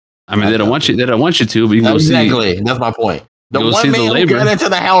 I mean, they don't want you to, but you can go see. Exactly. That's my point. The Go one see the man who labor. got into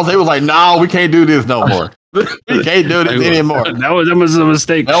the house, they was like, "No, we can't do this no more. We can't do this anymore." That was a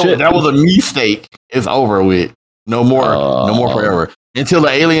mistake. That was a mistake. It's over with. No more. No more forever. Until the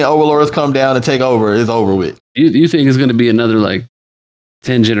alien overlords come down and take over, it's over with. You think it's going to be another like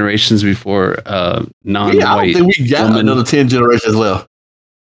 10 generations before non-white? Yeah, I don't think we got another 10 generations left.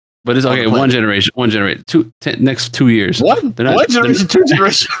 But it's okay. One generation. Next 2 years. One generation, 2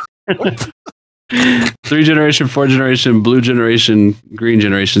 generations. 3 generation, 4 generation, blue generation, green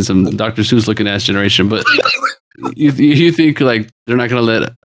generation, some Dr. Seuss looking ass generation. But you think like they're not going to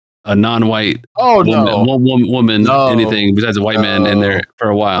let a non-white woman anything besides a white man in there for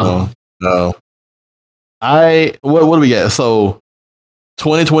a while? No. What do we got? So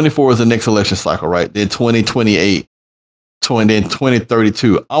 2024 is the next election cycle, right? Then 2028, then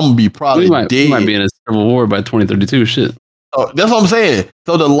 2032. I'm gonna be probably dead. We might be in a civil war by 2032. Shit. Oh, that's what I'm saying.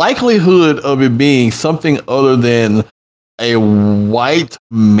 So the likelihood of it being something other than a white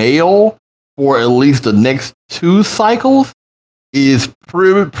male for at least the next 2 cycles is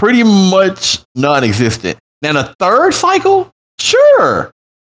pretty much non-existent. Now the 3rd cycle, sure,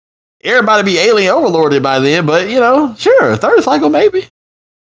 everybody be alien overlorded by then, but sure, 3rd cycle maybe.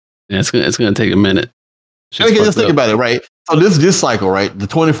 Yeah, it's gonna take a minute. Just think about it, right? So this cycle, right, the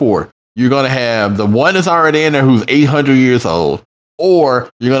 24. You're going to have the one that's already in there who's 800 years old, or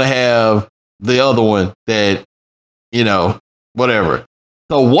you're going to have the other one that, whatever.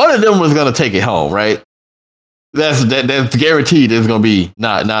 So one of them was going to take it home, right? That's guaranteed. It's going to be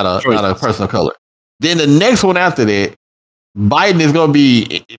not a person of color. Then the next one after that, Biden is going to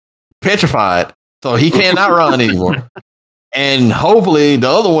be petrified, so he cannot run anymore. And hopefully the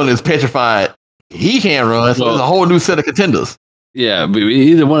other one is petrified. He can't run, so there's a whole new set of contenders. Yeah, but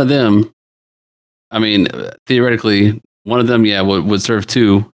either one of them, I mean, theoretically, one of them, would serve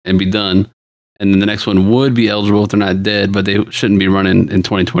 2 and be done. And then the next one would be eligible if they're not dead, but they shouldn't be running in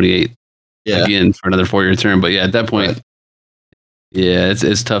 2028 again for another 4-year term. But yeah, at that point,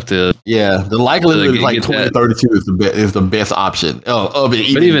 it's tough to. Yeah, the likelihood is like 2032 is the best option of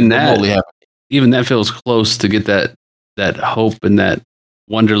it. But even that feels close to get that hope and that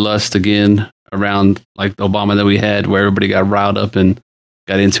wanderlust again around like Obama that we had, where everybody got riled up and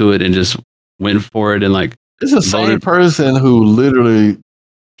got into it and just went for it and like. It's the same person who literally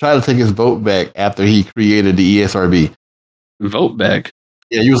tried to take his vote back after he created the ESRB. Vote back?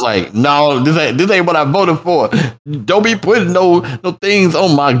 Yeah, he was like, "No, this ain't what I voted for. Don't be putting no things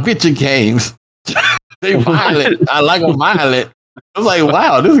on my video games. They violent. I like them violent." I was like,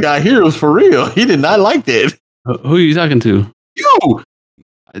 "Wow, this guy here was for real. He did not like that." Who are you talking to? You.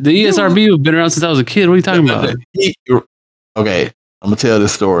 The ESRB has been around since I was a kid. What are you talking about? Okay, I'm gonna tell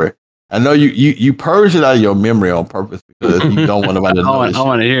this story. I know you purged it out of your memory on purpose because you don't want nobody to know. I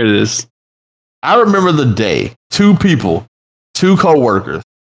want to hear this. I remember the day 2 people, 2 co-workers,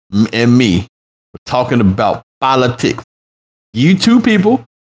 and me were talking about politics. You 2 people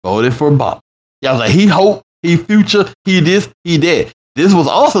voted for Obama. Yeah, I was like, he hope, he future, he this, he that. This was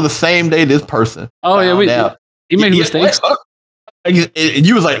also the same day this person. Oh yeah, he made mistakes.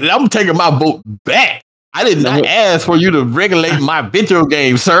 You was like, I'm taking my vote back. I did not ask for you to regulate my video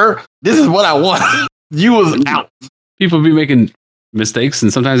game, sir. This is what I want. You was out. People be making mistakes,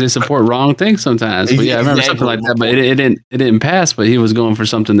 and sometimes they support wrong things. Sometimes, but yeah, I remember something like that. But it didn't pass. But he was going for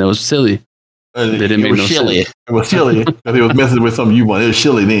something that was silly. It didn't make no sense. It was silly because he was messing with something you wanted. It was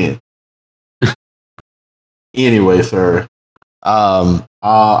silly then. Anyway, sir. All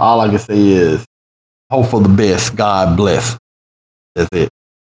I can say is hope for the best. God bless. That's it.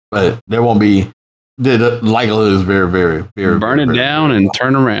 But there won't be. The likelihood is very, very, very. Burn it down and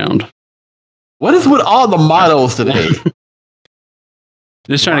turn around. What is with all the mottos today?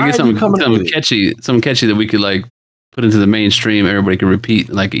 Just trying to get something catchy that we could like put into the mainstream. Everybody can repeat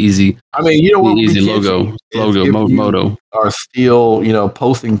like easy. I mean, you know what? Easy logo, motto. Are still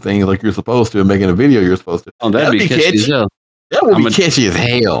posting things like you're supposed to and making a video you're supposed to. Oh, that'd be catchy as hell. That would be catchy as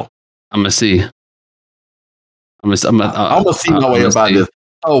hell. I'm gonna see. I'm gonna see my way about this.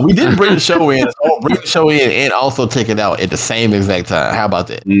 Oh, we didn't bring the show in. Bring the show in and also take it out at the same exact time. How about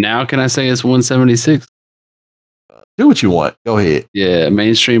that? Now can I say it's 176? Do what you want. Go ahead. Yeah,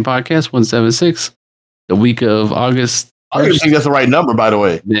 mainstream podcast 176. The week of August. I don't even think that's the right number, by the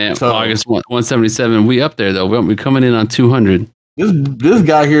way. Yeah, so, August 177. We up there though. We're coming in on 200. This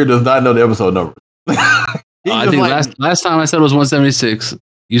guy here does not know the episode number. I think last time I said it was 176.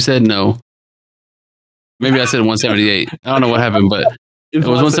 You said no. Maybe I said 178. I don't know what happened, but it was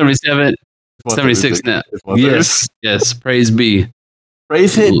 177. 76 now. Yes. Praise be.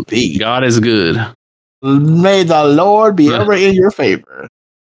 Praise it be. God is good. May the Lord be ever in your favor.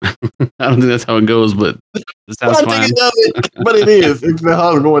 I don't think that's how it goes, but it sounds fine. It doesn't, but it is. It's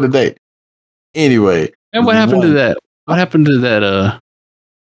how it's going today. Anyway. And what happened to that? What happened to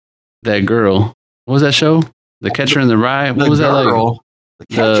that girl? What was that show? The Catcher in the Rye? What was that like? The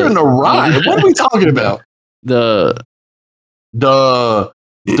Catcher in the Rye? What are we talking about? The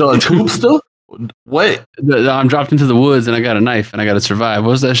Tombstone? What? I'm dropped into the woods and I got a knife and I got to survive.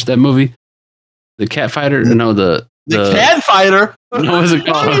 What was that movie? The Cat Fighter? No, the Cat Fighter. What was it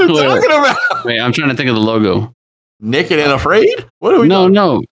called? What are you talking about? Wait, I'm trying to think of the logo. Naked and Afraid? What are we? No.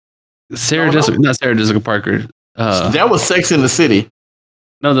 Not Sarah Jessica Parker. That was Sex in the City.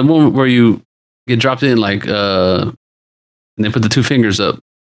 No, the one where you get dropped in like and they put the two fingers up.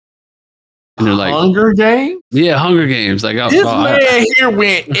 And they're like Hunger Games? Yeah, Hunger Games. Like this man here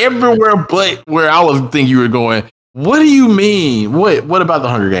went everywhere but where I was thinking you were going. What do you mean? What about the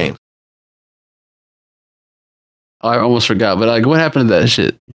Hunger Games? I almost forgot, but like what happened to that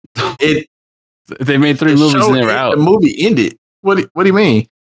shit? They made 3 movies and they were out. The movie ended. What do you mean?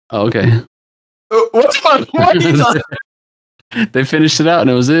 Oh, okay. What? They finished it out and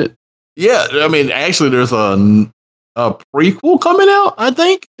it was it. Yeah, I mean, actually, there's a prequel coming out. I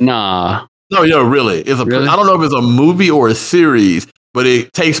think. Nah. No, really. It's Really? I don't know if it's a movie or a series, but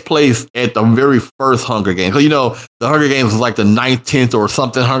it takes place at the very first Hunger Games. So, the Hunger Games was like the 9th, 10th, or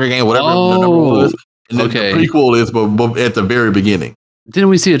something Hunger Game, whatever the number was. And then the prequel is at the very beginning. Didn't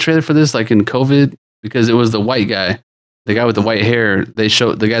we see a trailer for this like in COVID? Because it was the white guy, the guy with the white hair. They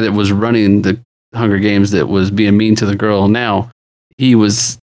showed the guy that was running the Hunger Games that was being mean to the girl. Now he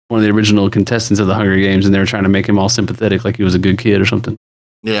was one of the original contestants of the Hunger Games, and they were trying to make him all sympathetic, like he was a good kid or something.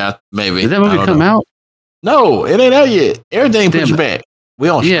 Yeah, maybe. Did that movie come out? No, it ain't out yet. Everything pushed back. We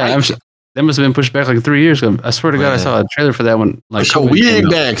on strike. That must have been pushed back like 3 years ago. I swear to God, I saw a trailer for that one. Like so weird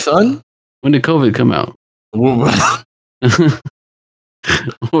back, son. When did COVID come out? What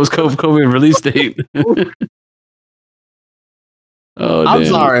was COVID release date? I'm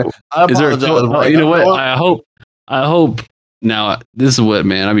sorry. I apologize. You know what? I hope. Now, this is what,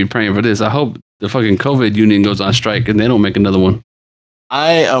 man. I be praying for this. I hope the fucking COVID union goes on strike and they don't make another one.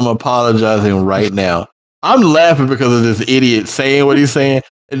 I am apologizing right now. I'm laughing because of this idiot saying what he's saying.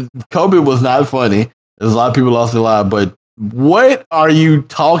 And COVID was not funny. There's a lot of people lost their lives, but what are you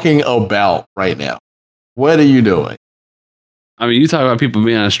talking about right now? What are you doing? I mean, you talk about people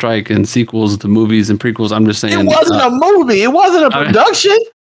being on a strike and sequels to movies and prequels. I'm just saying. It wasn't a movie. It wasn't a production.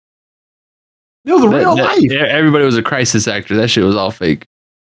 It was real life. Everybody was a crisis actor. That shit was all fake.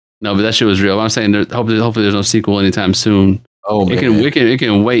 No, but that shit was real. I'm saying hopefully there's no sequel anytime soon. Oh, man. It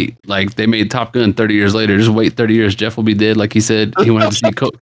can wait. Like they made Top Gun 30 years later. Just wait 30 years. Jeff will be dead. Like he said, he wanted to see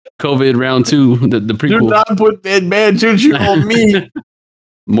COVID round 2, the prequel. Do not put that bad juju on me.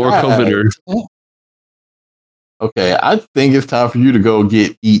 More COVIDer. Okay, I think it's time for you to go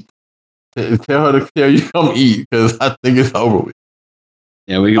eat. Tell her to tell you come eat because I think it's over with.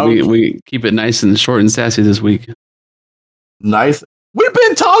 Yeah, we keep it nice and short and sassy this week. Nice. We've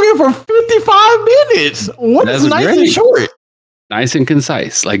been talking for 55 minutes. What is nice and short? Nice and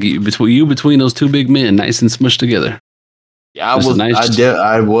concise, like between those two big men, nice and smushed together. Yeah, I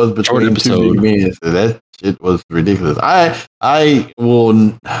was between two big men. So that shit was ridiculous. I will.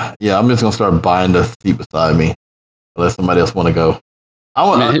 Yeah, I'm just gonna start buying the seat beside me, unless somebody else want to go.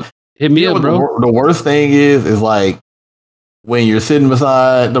 Hit me up, bro. The worst thing is like when you're sitting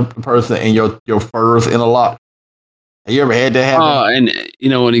beside the person and your fur's interlocked. Have you ever had that happen? Oh,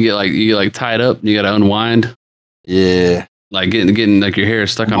 and when you get tied up, you got to unwind. Yeah. Like getting like your hair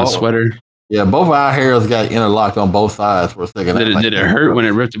stuck on a sweater. Yeah, both of our hairs got interlocked on both sides for a second. Did it hurt when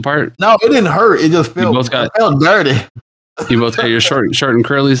it ripped apart? No, it didn't hurt. It just felt dirty. You both got your short and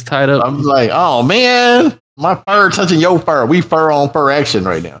curlies tied up. I'm like, oh man, my fur touching your fur. We fur on fur action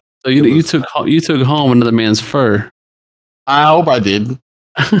right now. So you took home another man's fur. I hope I did.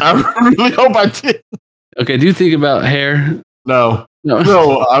 I really hope I did. Okay, do you think about hair? No. I'm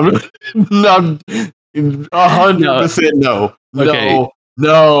 100% no. Okay.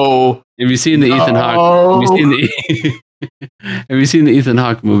 No. Have you seen the Ethan Hawke? Have you seen the Ethan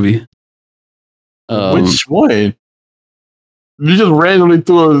Hawke movie? Which one? You just randomly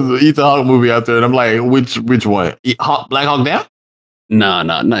threw an Ethan Hawke movie out there, and I'm like, which one? Black Hawk Down? No.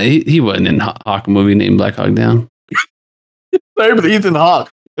 He wasn't in a Hawk movie named Black Hawk Down. Name is Ethan Hawke.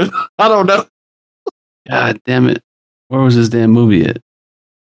 I don't know. God damn it! Where was this damn movie at?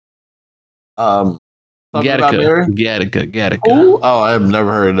 Gattaca. Oh, I've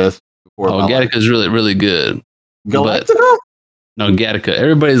never heard of this before. Oh, Gattaca's really, really good. Galactica? No, Gattaca.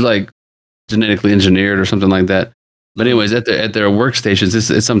 Everybody's like genetically engineered or something like that. But anyways, at their workstations,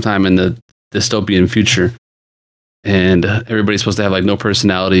 it's sometime in the dystopian future, and everybody's supposed to have like no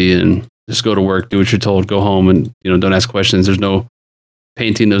personality and just go to work, do what you're told, go home, and don't ask questions. There's no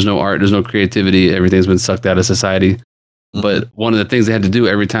painting, there's no art, there's no creativity. Everything's been sucked out of society. Mm-hmm. But one of the things they had to do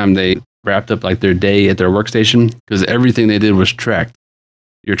every time they wrapped up like their day at their workstation, because everything they did was tracked.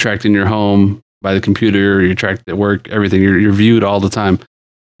 You're tracked in your home by the computer, you're tracked at work, everything. You're viewed all the time.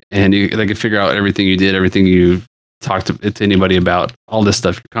 And they could figure out everything you did, everything you talked to anybody about, all this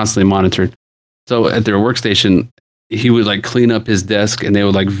stuff. You're constantly monitored. So at their workstation, he would like clean up his desk, and they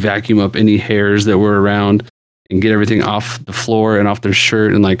would like vacuum up any hairs that were around and get everything off the floor and off their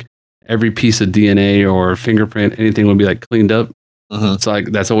shirt, and like every piece of DNA or fingerprint, anything would be like cleaned up. So like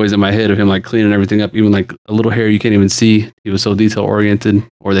that's always in my head of him like cleaning everything up, even like a little hair you can't even see. He was so detail oriented,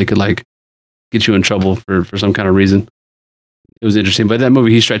 or they could like get you in trouble for some kind of reason. It was interesting. But that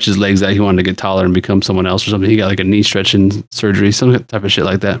movie, he stretched his legs out. He wanted to get taller and become someone else or something. He got like a knee stretching surgery, some type of shit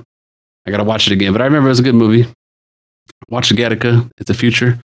like that. I gotta watch it again, but I remember it was a good movie. Watch Gattaca. It's a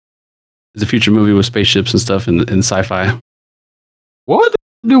future movie with spaceships and stuff and sci-fi. What did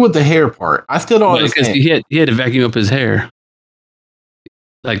they do with the hair part? I still don't understand. Because he had to vacuum up his hair.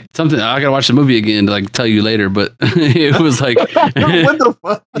 Like something, I gotta watch the movie again to like tell you later, but it was like what the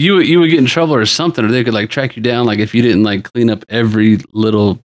fuck? You would get in trouble or something, or they could like track you down. Like if you didn't like clean up every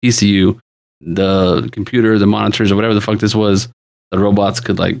little piece of you, the computer, the monitors, or whatever the fuck this was, the robots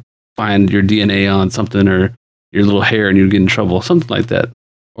could like find your DNA on something or your little hair, and you'd get in trouble, something like that.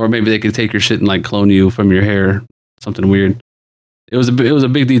 Or maybe they could take your shit and like clone you from your hair, something weird. It was a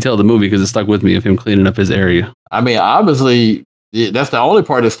big detail of the movie because it stuck with me of him cleaning up his area. I mean, obviously. Yeah, that's the only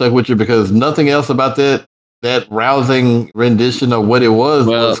part that stuck with you because nothing else about that rousing rendition of what it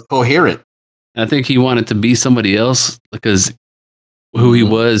was coherent. I think he wanted to be somebody else because who he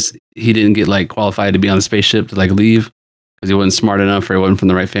was, he didn't get like qualified to be on the spaceship to like leave because he wasn't smart enough or he wasn't from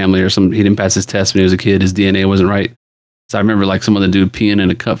the right family or something. He didn't pass his test when he was a kid. His DNA wasn't right. So I remember like some other dude peeing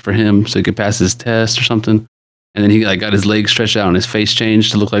in a cup for him so he could pass his test or something. And then he like got his legs stretched out and his face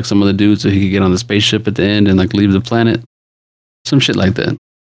changed to look like some other dude so he could get on the spaceship at the end and like leave the planet. Some shit like that.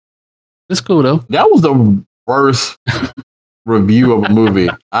 It's cool though. That was the worst review of a movie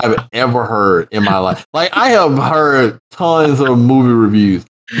I've ever heard in my life. Like I have heard tons of movie reviews.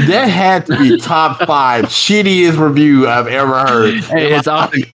 That had to be top 5 shittiest review I've ever heard. Hey, it's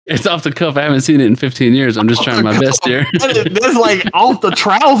off the cuff. I haven't seen it in 15 years. I'm just trying my best here. That's like off the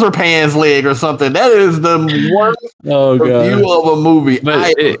trouser pants leg or something. That is the worst review of a movie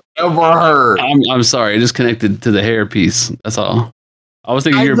I've ever heard. I'm sorry. It just connected to the hair piece. That's all. I was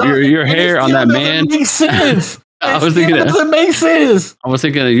thinking your hair on that man. Makes sense. I was thinking it doesn't make sense. I was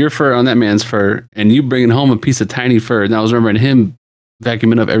thinking of your fur on that man's fur, and you bringing home a piece of tiny fur. And I was remembering him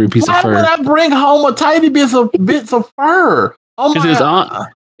vacuuming up every piece of fur. Why would I bring home a tiny bits of fur? Oh my!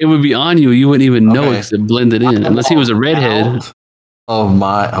 It would be on you. You wouldn't even know it because it blended in. Unless he was a redhead. Hold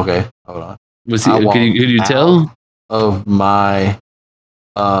on. Was he? Could you tell? Of my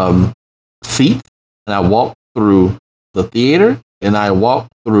seat, and I walked through the theater, and I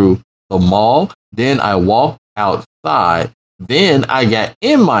walked through the mall. Then I walked outside. Then I got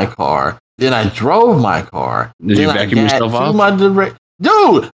in my car. Then I drove my car. Did you vacuum yourself off?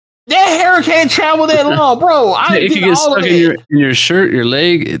 Dude, that hair can't travel that long, bro. It can get stuck in your shirt, your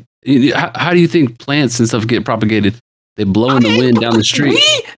leg. How do you think plants and stuff get propagated? They blow in the wind down the street.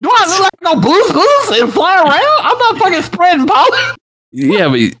 Do I look like no blues and fly around? I'm not fucking spreading pollen. Yeah,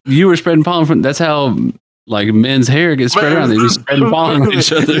 but you were spreading pollen from. That's how like men's hair gets spread around. They just spreading pollen on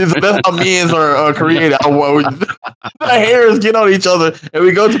each other. That's how men's are created. The hairs get on each other, and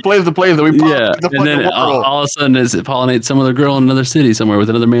we go to place and we pollinate and then all of a sudden it pollinates some other girl in another city somewhere with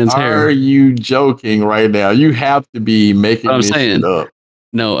another man's hair. Are you joking right now? You have to be making this shit up.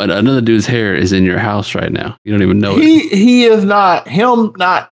 No, another dude's hair is in your house right now. You don't even know it. He is not. Him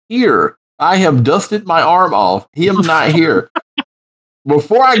not here. I have dusted my arm off. Him not here.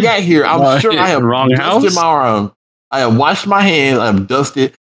 Before I got here, I'm sure I have dusted my arm. I have washed my hands. I have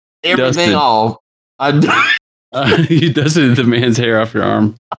dusted everything off. You dusted the man's hair off your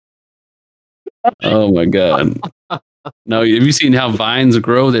arm. Oh my god! No, have you seen how vines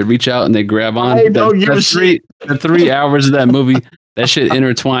grow? They reach out and they grab on. The 3 hours of that movie, that shit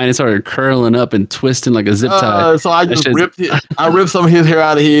intertwined. It started curling up and twisting like a zip tie. So I just ripped some of his hair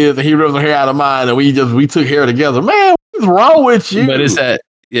out of his, and he ripped some hair out of mine, and we took hair together. Man, what's wrong with you? But it's that.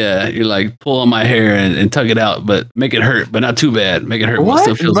 Yeah, you're like, pull on my hair and tug it out, but make it hurt, but not too bad. Make it hurt, but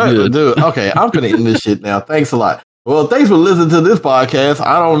still feels good. Dude, okay, I'm gonna end this shit now. Thanks a lot. Well, thanks for listening to this podcast.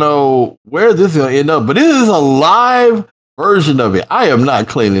 I don't know where this is gonna end up, but it is a live version of it. I am not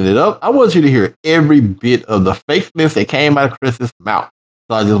cleaning it up. I want you to hear every bit of the fakeness that came out of Chris's mouth.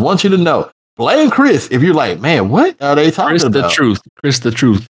 So I just want you to know. Blame Chris if you're like, man, what are they talking Chris about? Chris the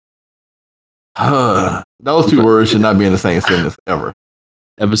truth. Those two words should not be in the same sentence ever.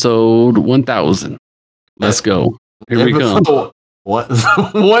 Episode 1000. Let's go. Here we come.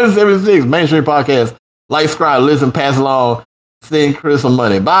 176 Mainstream Podcast. Like, subscribe, listen, pass along, send Chris some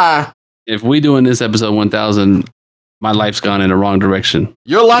money. Bye. If we doing this episode 1000, my life's gone in the wrong direction.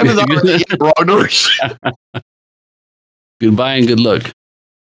 Your life is already in the wrong direction. Goodbye and good luck.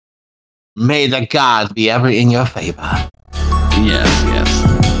 May the gods be ever in your favor. Yes, yes.